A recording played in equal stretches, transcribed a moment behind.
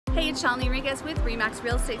it's Shaleni with Remax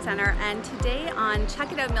Real Estate Center, and today on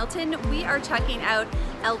Check It Out Milton, we are checking out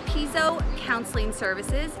Elpizo Counselling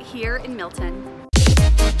Services here in Milton.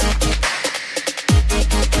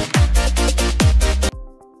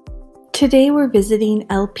 Today we're visiting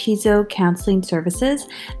Elpizo Counselling Services.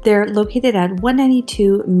 They're located at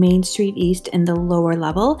 192 Main Street East in the lower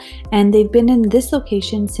level, and they've been in this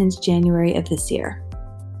location since January of this year.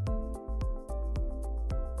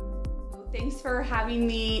 Thanks for having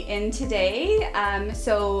me in today.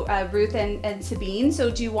 Ruth and Sabine, so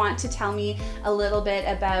do you want to tell me a little bit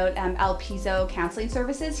about Elpizo Counselling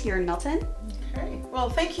Services here in Milton? Okay, well,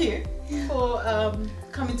 thank you for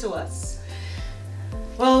coming to us.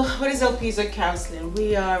 Well, what is Elpizo Counselling?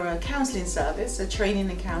 We are a counselling service, a training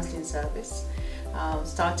and counselling service.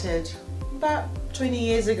 Started about 20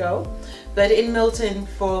 years ago, but in Milton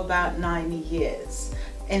for about 9 years,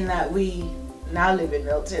 in that we now live in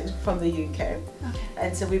Milton from the UK. Okay.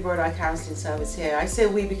 And so we brought our counselling service here. I say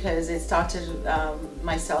we because it started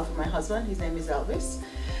myself and my husband, his name is Elvis.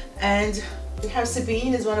 And we have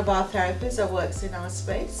Sabine as one of our therapists that works in our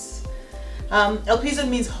space. Elpizo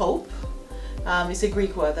means hope. It's a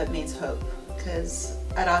Greek word that means hope, because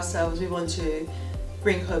at ourselves we want to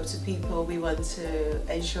bring hope to people. We want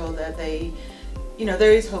to ensure that they,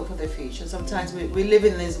 there is hope for the future. Sometimes we live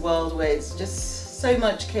in this world where it's just so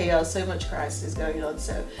much chaos, so much crisis going on.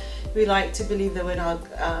 So we like to believe that when our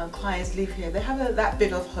clients leave here, they have that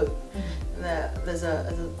bit of hope. Mm-hmm.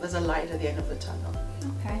 There's a light at the end of the tunnel.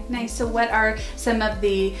 Okay, nice. So what are some of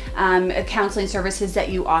the counseling services that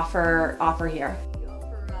you offer here?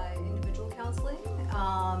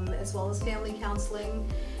 As well as family counseling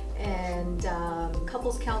and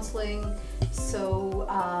couples counseling. So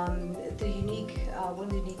one of the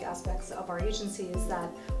unique aspects of our agency is that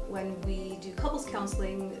when we do couples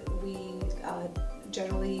counseling, we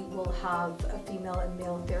generally will have a female and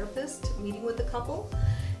male therapist meeting with the couple,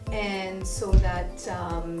 and so that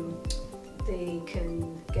they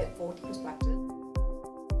can get both perspectives.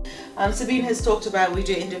 Sabine has talked about we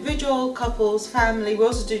do individual, couples, family. We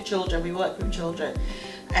also do children. We work with children.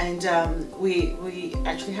 And we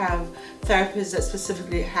actually have therapists that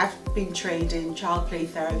specifically have been trained in child play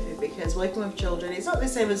therapy, because working with children is not the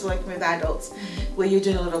same as working with adults, where you're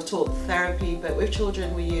doing a lot of talk therapy. But with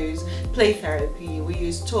children we use play therapy, we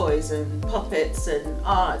use toys and puppets and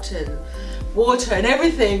art and water and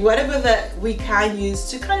everything, whatever that we can use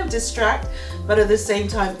to kind of distract, but at the same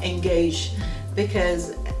time engage,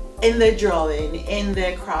 because in their drawing, in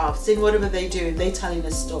their crafts, in whatever they do, they're telling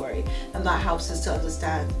a story, and that helps us to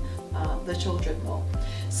understand the children more.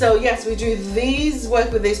 So yes, we do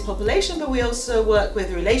work with this population, but we also work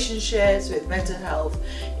with relationships, with mental health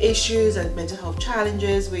issues and mental health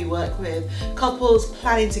challenges. We work with couples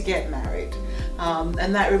planning to get married,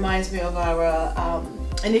 and that reminds me of our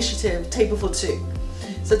initiative, Table for Two.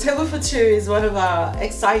 So Table for Two is one of our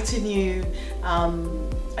exciting new,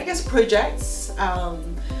 projects,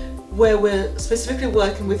 where we're specifically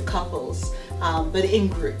working with couples, but in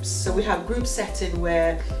groups. So we have group setting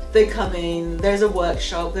where they come in, there's a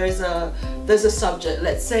workshop, there's a subject.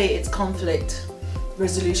 Let's say it's conflict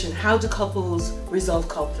resolution. How do couples resolve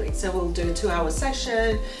conflict? So we'll do a 2-hour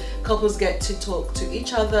session. Couples get to talk to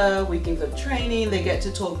each other. We give them training. They get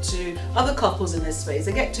to talk to other couples in this space.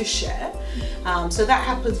 They get to share. So that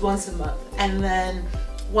happens once a month, and then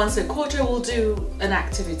once a quarter we'll do an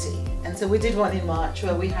activity. And so we did one in March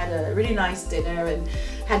where we had a really nice dinner and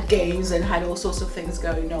had games and had all sorts of things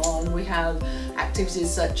going on. We have activities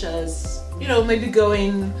such as, maybe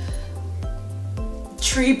going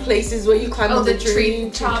tree places where you climb on the tree.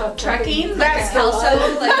 Trekking? That's also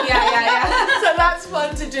yeah. So that's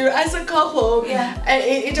fun to do as a couple. Yeah.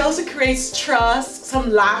 It also creates trust, some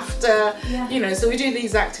laughter. Yeah. So we do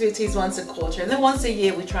these activities once a quarter, and then once a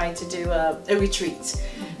year we try to do a retreat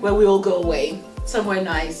where we all go away somewhere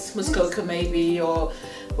nice, Muskoka maybe, or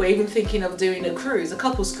we're even thinking of doing a cruise, a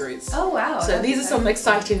couples cruise. Oh wow. So these are some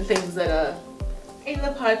exciting things that are in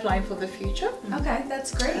the pipeline for the future. Okay,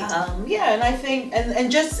 that's great. Yeah, and I think,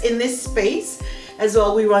 and just in this space as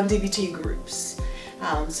well, we run DBT groups.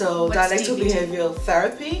 So dialectical behavioral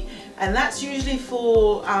therapy, and that's usually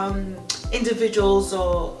for individuals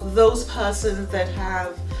or those persons that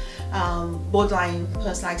have borderline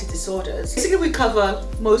personality disorders. Basically, we cover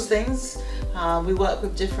most things. We work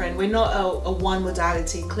with we're not a one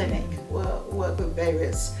modality clinic. We work with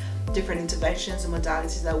various different interventions and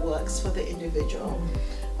modalities that works for the individual.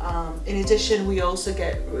 In addition, we also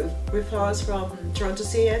get referrals from Toronto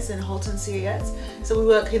CAS and Halton CAS, so we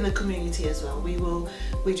work in the community as well.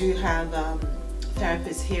 We do have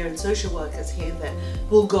therapists here and social workers here that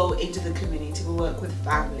will go into the community. We work with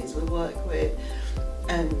families, we work with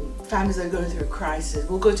families that are going through a crisis.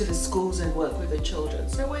 We'll go to the schools and work with the children.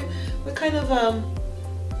 So we're kind of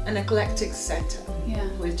an eclectic center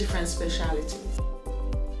with different specialities.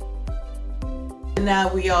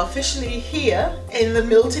 Now we are officially here in the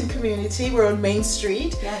Milton community. We're on Main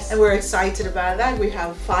Street, and we're excited about that. We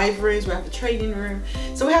have 5 rooms, we have a training room,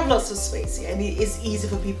 so we have lots of space here, and it's easy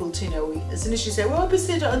for people to know. As soon as you say, well,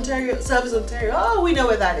 opposite Ontario, Service Ontario, oh, we know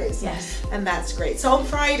where that is. Yes. And that's great. So on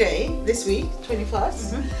Friday this week,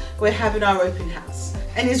 21st, we're having our open house,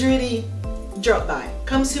 and it's really drop by,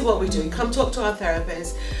 come see what we're doing, come talk to our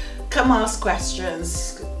therapists, come ask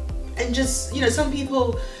questions, and just, you know, some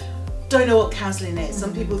people don't know what counselling is.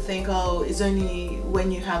 Some people think, oh, it's only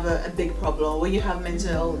when you have a big problem or when you have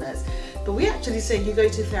mental illness. But we actually say you go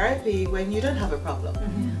to therapy when you don't have a problem.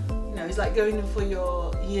 You know, it's like going in for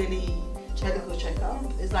your yearly medical checkup.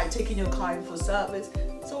 It's like taking your car in for service.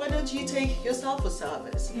 So why don't you take yourself for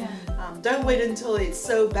service? Don't wait until it's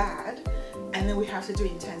so bad and then we have to do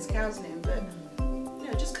intense counselling. But you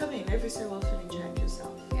know, just come in every so often and check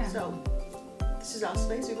yourself. So this is our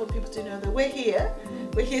space. We want people to know that we're here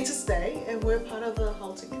to stay, and we're part of the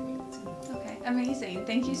Halton community. Okay, amazing.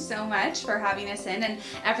 Thank you so much for having us in.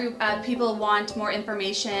 And people want more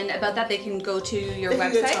information about that, they can go to your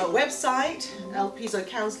website? They can go to our website,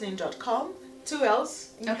 elpizocounselling.com. 2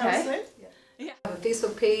 L's in counseling. We have a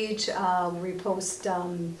Facebook page where we post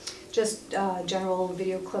just general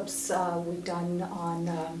video clips we've done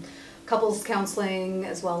on couples counseling,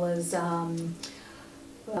 as well as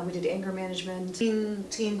we did anger management.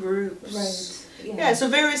 Teen groups. Right. Yeah, so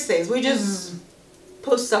various things. We just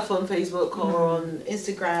post stuff on Facebook or on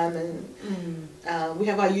Instagram, and we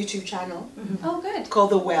have our YouTube channel. Oh, good.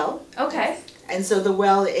 Called The Well. Okay. And so The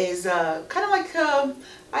Well is kind of like,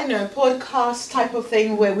 I don't know, podcast type of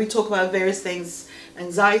thing where we talk about various things.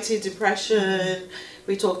 Anxiety, depression.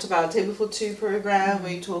 We talked about Table for Two program.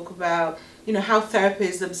 We talk about, you know, how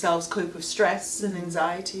therapists themselves cope with stress and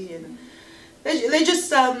anxiety, and they're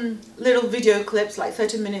just little video clips, like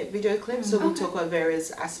 30-minute video clips, so we talk about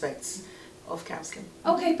various aspects of counseling.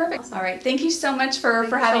 Okay, perfect. All right, thank you so much for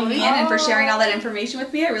having me in and for sharing all that information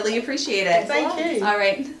with me. I really appreciate it. Thank you. All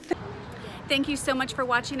right. Thank you so much for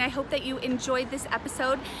watching. I hope that you enjoyed this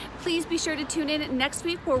episode. Please be sure to tune in next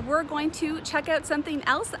week where we're going to check out something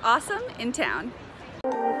else awesome in town.